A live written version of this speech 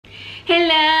Hello,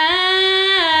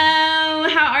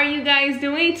 how are you guys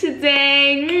doing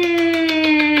today?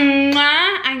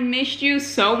 I missed you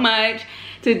so much.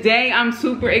 Today I'm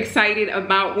super excited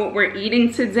about what we're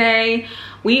eating today.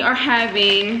 We are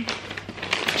having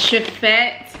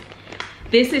Chefette.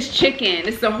 This is chicken.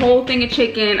 This is a whole thing of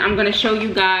chicken. I'm gonna show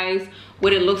you guys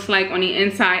what it looks like on the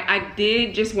inside. I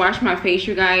did just wash my face,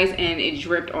 you guys, and it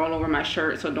dripped all over my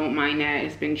shirt, so don't mind that.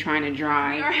 It's been trying to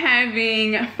dry. We are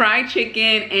having fried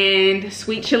chicken and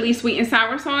sweet chili, sweet and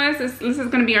sour sauce. This is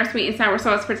gonna be our sweet and sour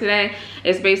sauce for today.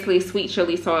 It's basically sweet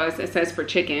chili sauce. It says for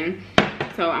chicken.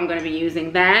 So I'm gonna be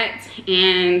using that.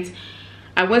 And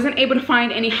I wasn't able to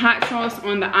find any hot sauce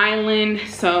on the island.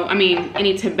 So, I mean,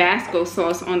 any Tabasco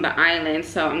sauce on the island.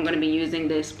 So I'm gonna be using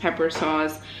this pepper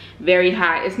sauce. Very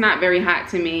hot. It's not very hot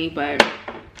to me, but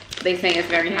they say it's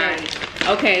very hot.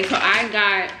 Okay, so I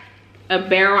got a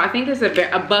barrel. I think it's a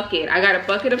bucket. I got a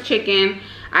bucket of chicken.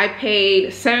 I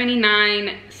paid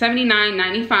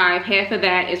 $79.95. Half of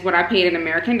that is what I paid in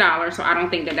American dollars, so I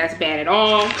don't think that that's bad at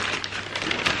all.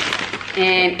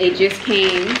 And it just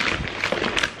came.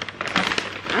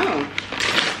 Oh,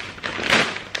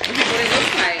 this is what it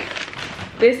looks like.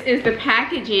 This is the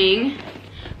packaging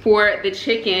for the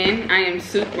chicken. I am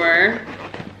super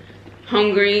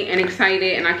hungry and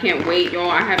excited, and I can't wait, y'all.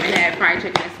 I haven't had fried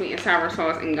chicken and sweet and sour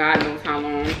sauce in God knows how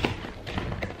long.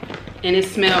 And it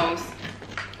smells,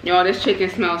 y'all, this chicken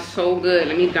smells so good.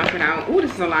 Let me dump it out. Oh,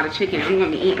 this is a lot of chicken. I'm gonna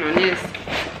be eating on this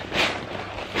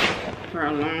for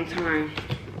a long time.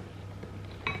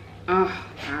 Oh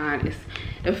God,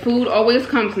 the food always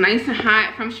comes nice and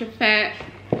hot from Chefette.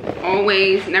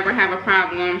 Always, never have a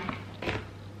problem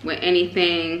with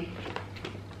anything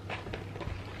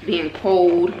being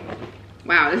cold.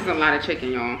 Wow, this is a lot of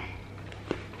chicken, y'all.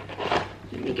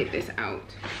 Let me get this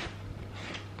out.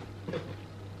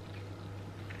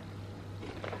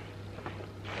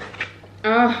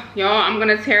 Oh, y'all, I'm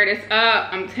gonna tear this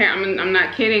up. I'm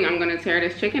not kidding. I'm gonna tear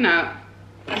this chicken up.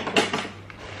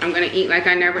 I'm gonna eat like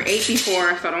I never ate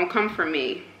before, so don't come for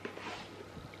me.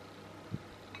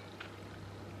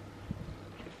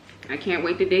 I can't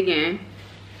wait to dig in.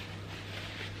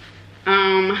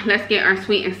 Let's get our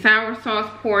sweet and sour sauce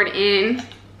poured in.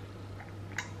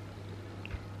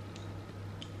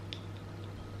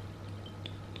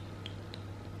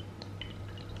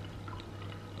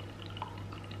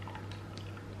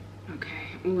 Okay,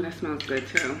 ooh, that smells good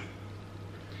too.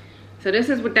 So this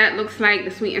is what that looks like,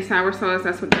 the sweet and sour sauce,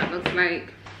 that's what that looks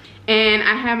like. And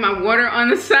I have my water on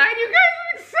the side. You guys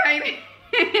are excited.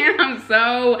 I'm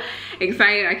so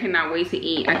excited. I cannot wait to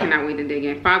eat. I cannot wait to dig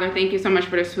in. Father, thank you so much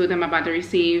for this food I'm about to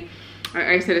receive.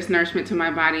 I ask that it's nourishment to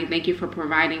my body. Thank you for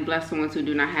providing. Bless the ones who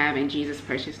do not have. In Jesus'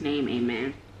 precious name,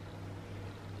 amen.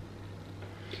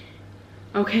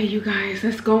 Okay, you guys,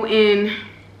 let's go in.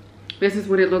 This is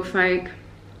what it looks like.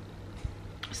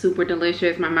 Super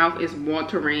delicious. My mouth is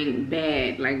watering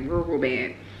bad, like real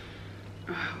bad.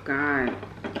 Oh, God.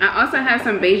 I also have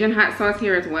some Bajan hot sauce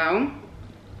here as well.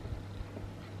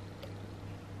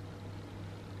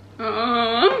 Oh,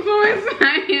 I'm so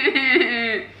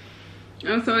excited.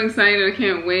 I'm so excited. I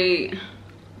can't wait.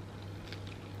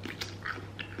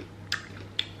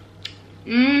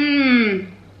 Mmm.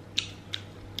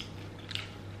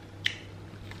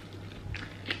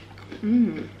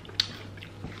 Mmm.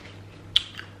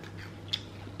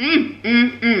 Mmm,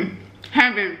 mmm, mmm.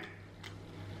 Heaven.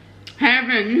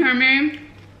 Heaven, you hear me?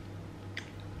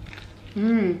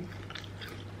 Mmm.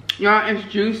 Y'all, it's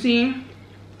juicy.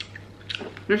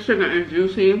 This chicken is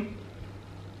juicy.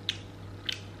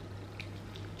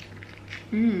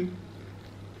 Mmm.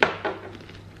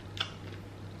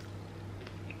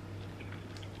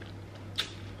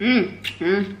 Mmm,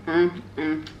 mmm, mmm,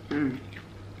 mmm, mmm.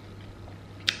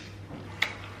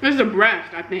 This is a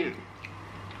breast, I think.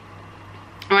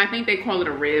 Oh, I think they call it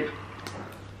a rib.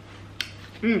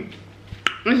 Mmm.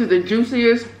 This is the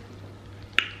juiciest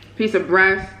piece of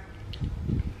breast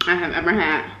I have ever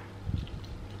had.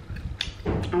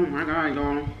 Oh my God,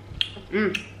 y'all.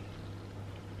 Mmm.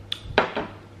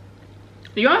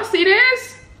 Do y'all see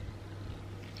this?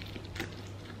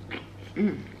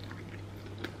 Mmm.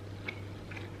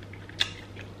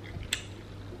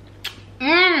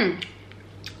 Mmm.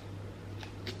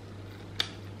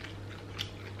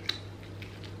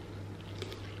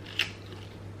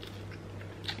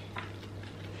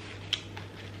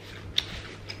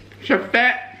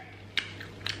 Chefette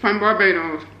from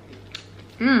Barbados.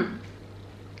 Mmm.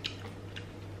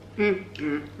 Mmm,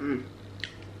 mmm, mmm.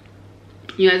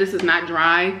 You guys, this is not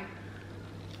dry.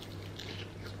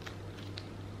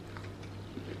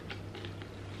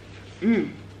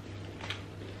 Mmm.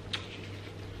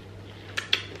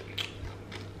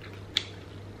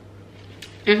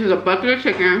 This is a bucket of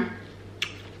chicken.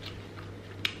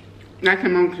 That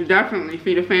can most definitely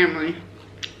feed a family.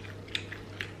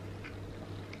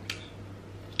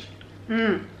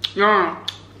 Y'all.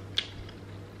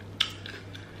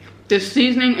 This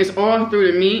seasoning is all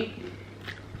through the meat.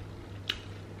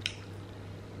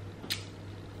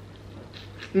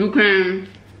 You can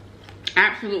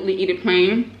absolutely eat it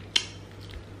plain.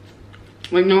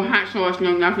 With no hot sauce,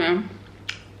 no nothing.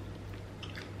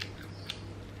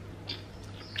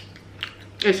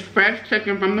 It's fresh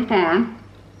chicken from the farm.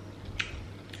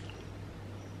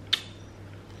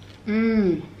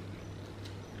 Mmm.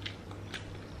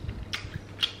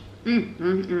 Mmm,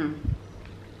 mmm, mmm.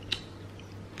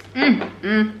 Mmm,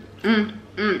 mmm, mmm,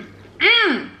 mmm,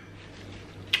 mmm.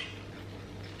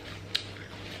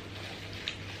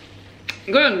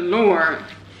 Good Lord.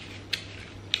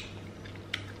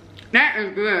 That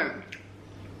is good.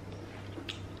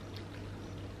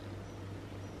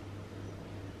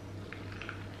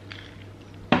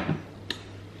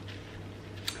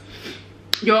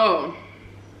 Yo,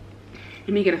 let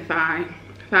me get a thigh.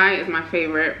 Thigh is my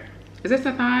favorite. Is this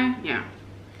a thigh? Yeah.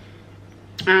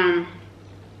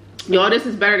 Y'all, this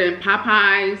is better than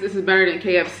Popeyes. This is better than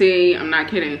KFC. I'm not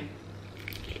kidding.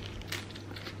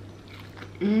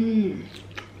 Mmm.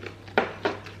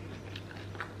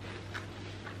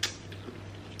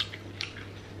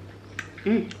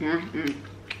 Mmm, mmm, mmm.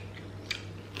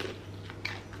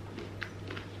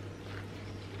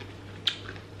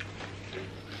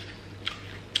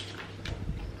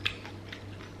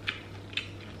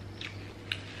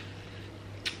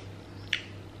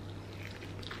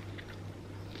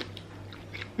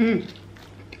 Mm.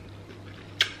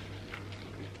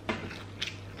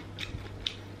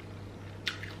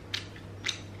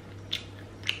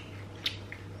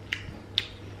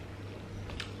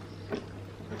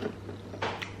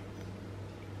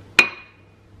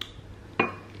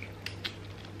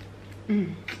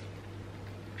 Mm.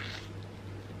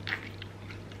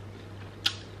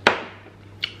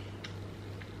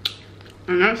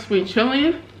 And that sweet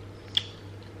chili.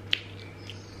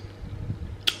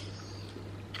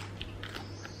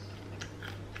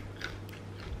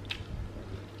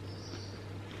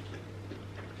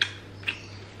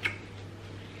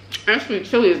 That sweet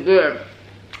chili is good.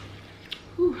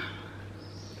 Whew.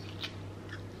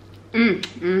 Mmm,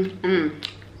 mmm, mmm.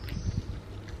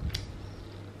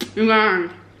 You guys,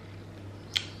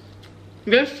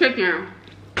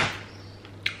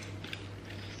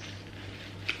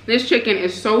 this chicken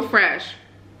is so fresh.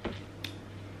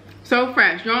 So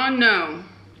fresh. Y'all know.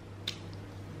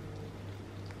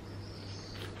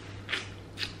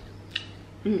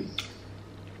 Mmm.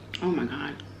 Oh my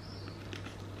God.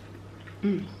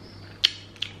 Mmm.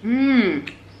 Mmm.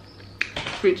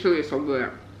 Sweet chili is so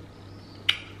good.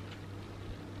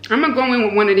 I'm gonna go in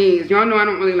with one of these. Y'all know I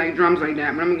don't really like drums like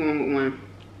that, but I'm gonna go in with one.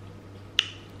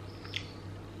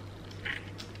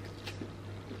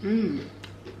 Mmm.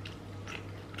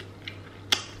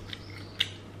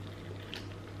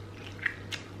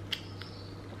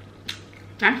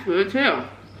 That's good too.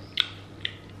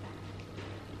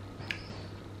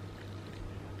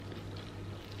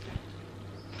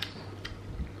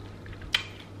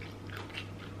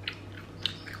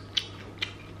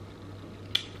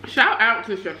 Shout out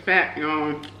to Chefette,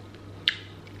 y'all.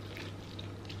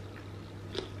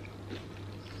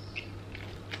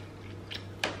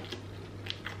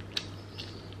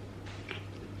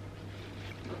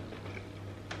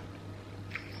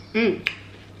 Mmm.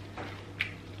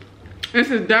 This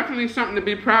is definitely something to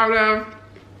be proud of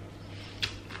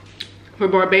for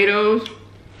Barbados.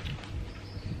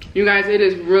 You guys, it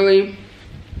is really,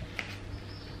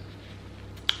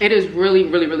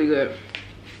 really good.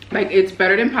 Like, it's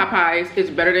better than Popeyes. It's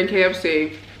better than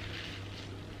KFC.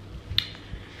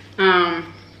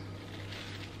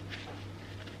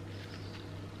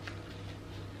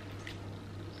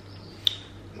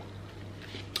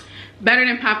 Better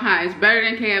than Popeyes. Better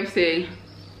than KFC.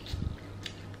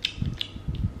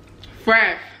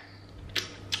 Fresh.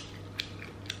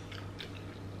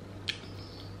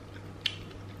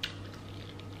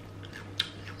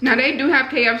 Now, they do have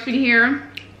KFC here.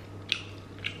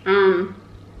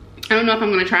 I don't know if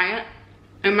I'm gonna try it.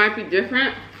 It might be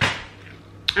different.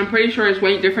 I'm pretty sure it's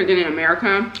way different than in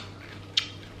America.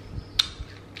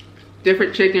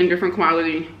 Different chicken, different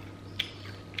quality.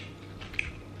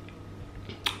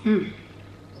 I'm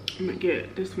gonna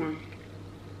get this one.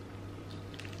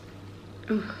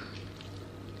 Ugh.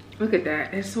 Look at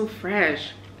that, it's so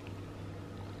fresh.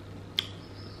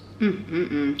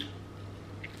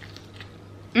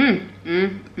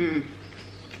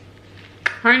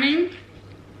 Honey,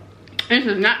 this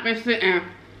has not been sitting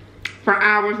for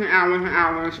hours and hours and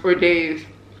hours or days.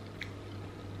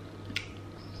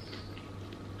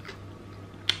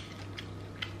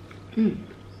 Mm.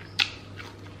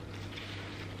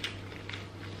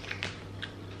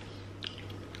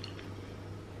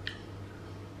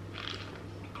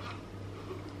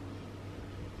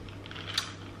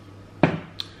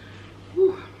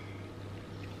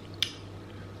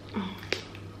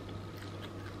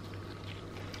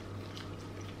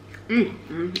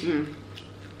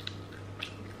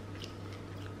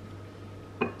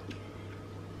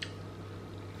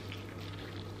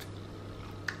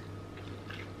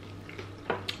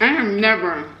 I have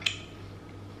never.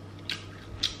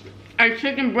 A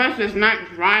chicken breast is not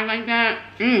dry like that.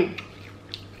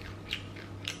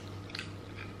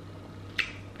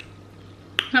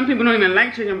 Some people don't even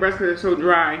like chicken breast because it's so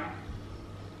dry.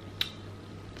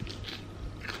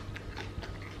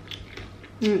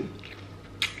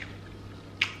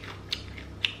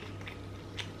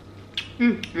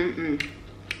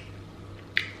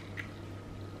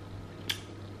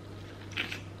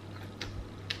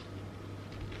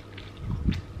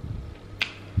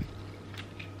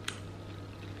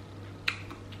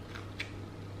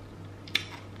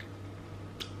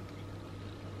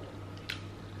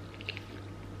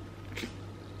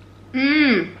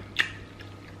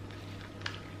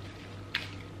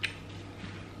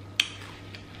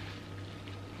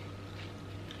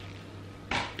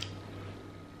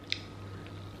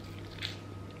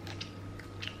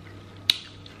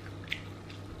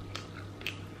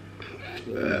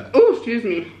 Oh, excuse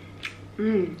me.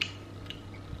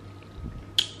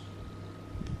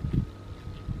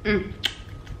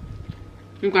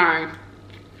 You guys,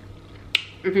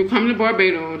 if you come to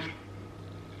Barbados,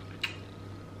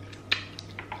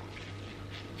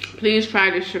 please try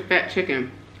the Chefette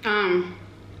chicken.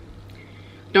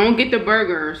 Don't get the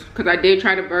burgers, because I did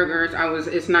try the burgers.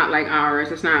 It's not like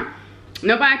ours. It's not,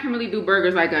 nobody can really do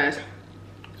burgers like us.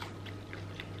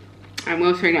 I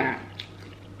will say that.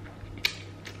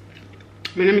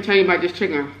 But let me tell you about this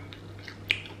chicken.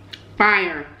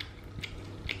 Fire.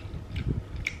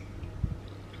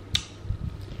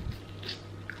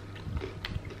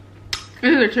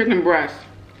 This is a chicken breast.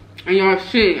 And y'all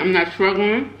see, I'm not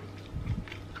struggling.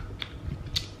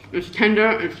 It's tender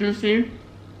and juicy.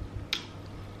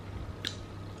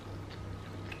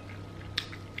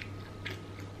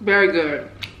 Very good.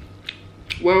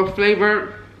 Well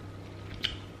flavored.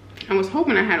 I was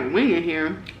hoping I had a wing in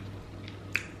here.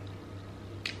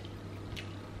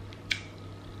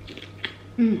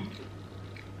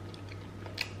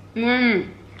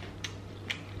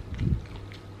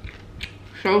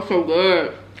 So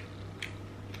good.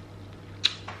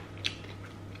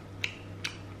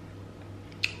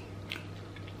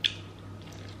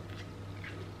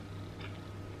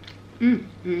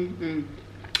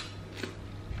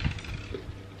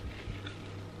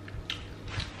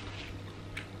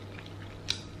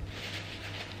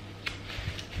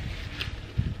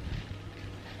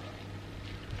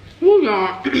 Ooh,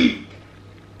 y'all.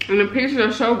 And the pieces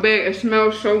are so big, it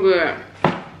smells so good.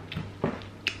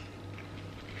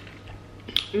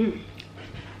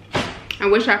 I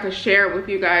wish I could share it with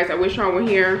you guys. I wish y'all were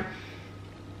here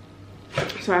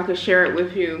so I could share it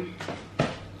with you,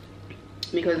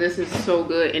 because this is so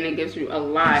good and it gives you a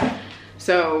lot.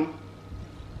 So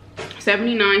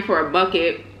 $79 for a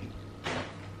bucket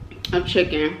of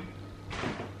chicken.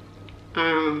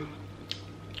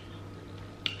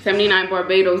 79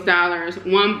 Barbados dollars.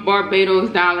 $1 Barbados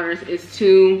dollars is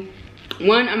 $1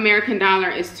 American dollar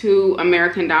is $2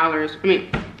 American dollars. I mean,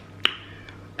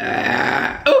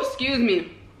 oh, excuse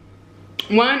me.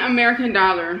 $1 American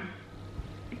dollar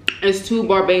is $2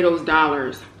 Barbados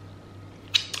dollars.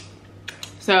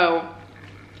 So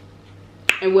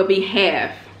it would be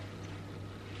half.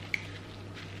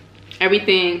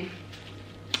 Everything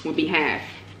would be half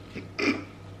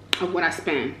of what I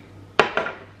spend.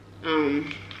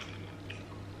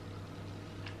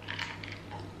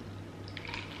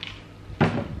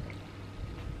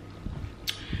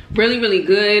 Really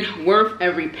good, worth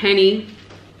every penny.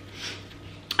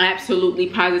 Absolutely,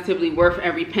 positively worth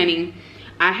every penny.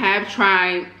 I have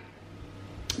tried,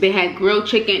 they had grilled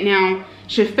chicken. Now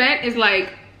Chefette is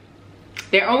like,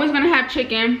 they're always gonna have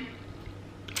chicken.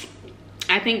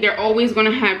 I think they're always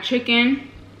gonna have chicken.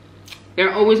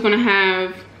 They're always gonna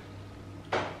have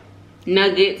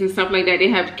nuggets and stuff like that. They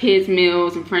have kids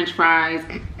meals and french fries.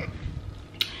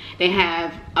 They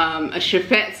have a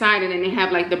Chefette side, and then they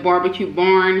have like the barbecue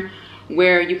barn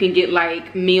where you can get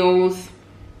like meals,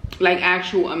 like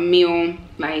a meal,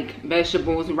 like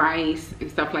vegetables, rice and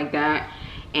stuff like that.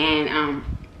 And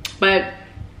but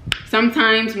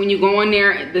Sometimes when you go on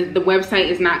there, the website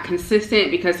is not consistent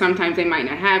because sometimes they might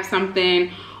not have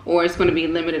something, or it's going to be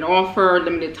limited offer,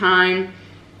 limited time.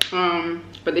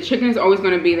 But the chicken is always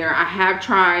going to be there. I have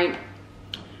tried.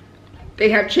 They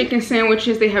have chicken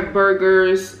sandwiches. They have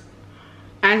burgers.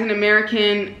 As an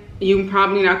American, you're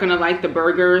probably not going to like the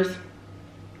burgers,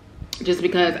 just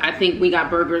because I think we got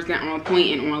burgers that are on point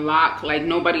and on lock. Like,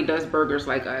 nobody does burgers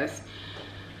like us.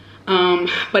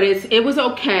 But it was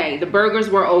okay. The burgers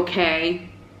were okay.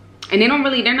 And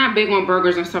they're not big on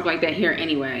burgers and stuff like that here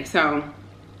anyway. So,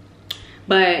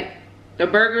 but the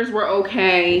burgers were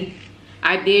okay.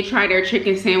 I did try their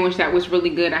chicken sandwich. That was really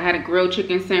good. I had a grilled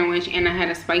chicken sandwich and I had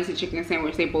a spicy chicken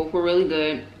sandwich. They both were really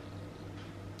good.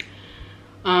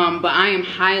 But I am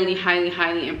highly, highly,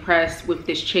 highly impressed with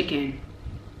this chicken.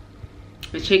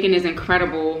 The chicken is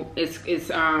incredible. It's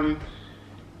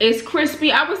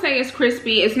crispy. I would say it's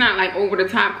crispy. It's not like over the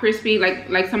top crispy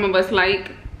like some of us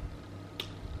like,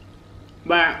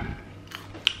 but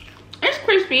it's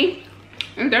crispy.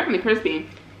 It's definitely crispy.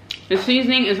 The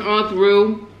seasoning is all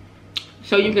through,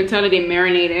 so you can tell that they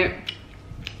marinated.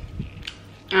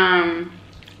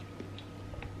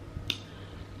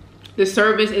 The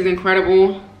service is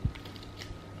incredible.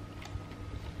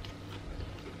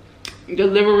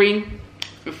 Delivery,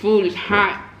 the food is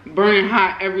hot, burning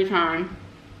hot every time.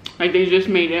 Like they just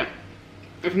made it.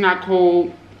 It's not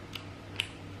cold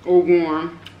or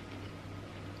warm.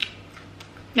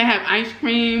 They have ice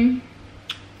cream.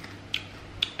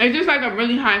 It's just like a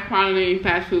really high quality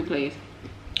fast food place.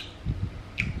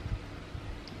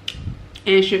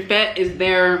 And Chefette is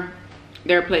their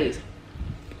place.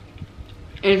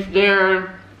 It's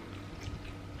their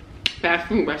fast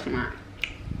food restaurant.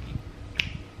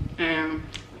 And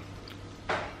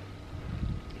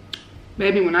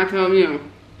baby, when I tell you,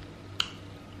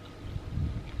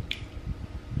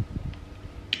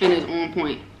 it is on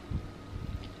point.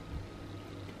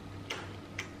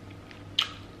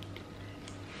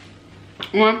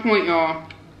 On point, y'all.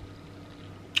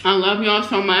 I love y'all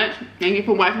so much. Thank you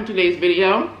for watching today's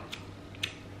video.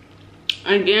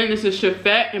 Again, this is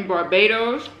Chefette in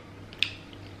Barbados.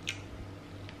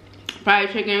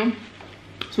 Fried chicken,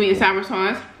 sweet and sour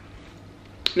sauce.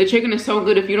 The chicken is so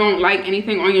good. If you don't like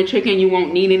anything on your chicken, you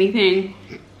won't need anything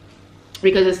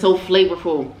because it's so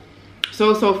flavorful.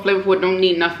 So flavorful, don't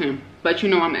need nothing. But you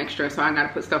know I'm extra, so I gotta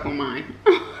put stuff on mine.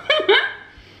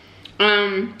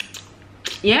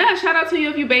 Yeah, shout out to you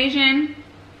if you're Bayesian.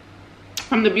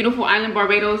 From the beautiful island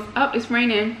Barbados. Oh, it's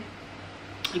raining.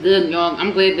 Good, y'all.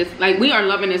 I'm glad this, like, we are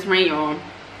loving this rain, y'all.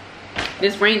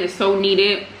 This rain is so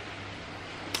needed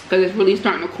because it's really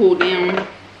starting to cool down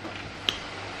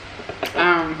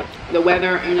the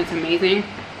weather, and it's amazing.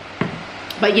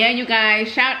 But yeah, you guys,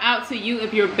 shout out to you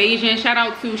if you're Bayesian. Shout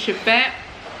out to Chefette.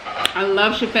 I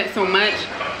love Chefette so much.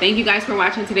 Thank you guys for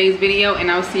watching today's video,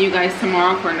 and I'll see you guys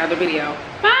tomorrow for another video.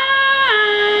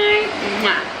 Bye.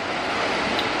 Mwah.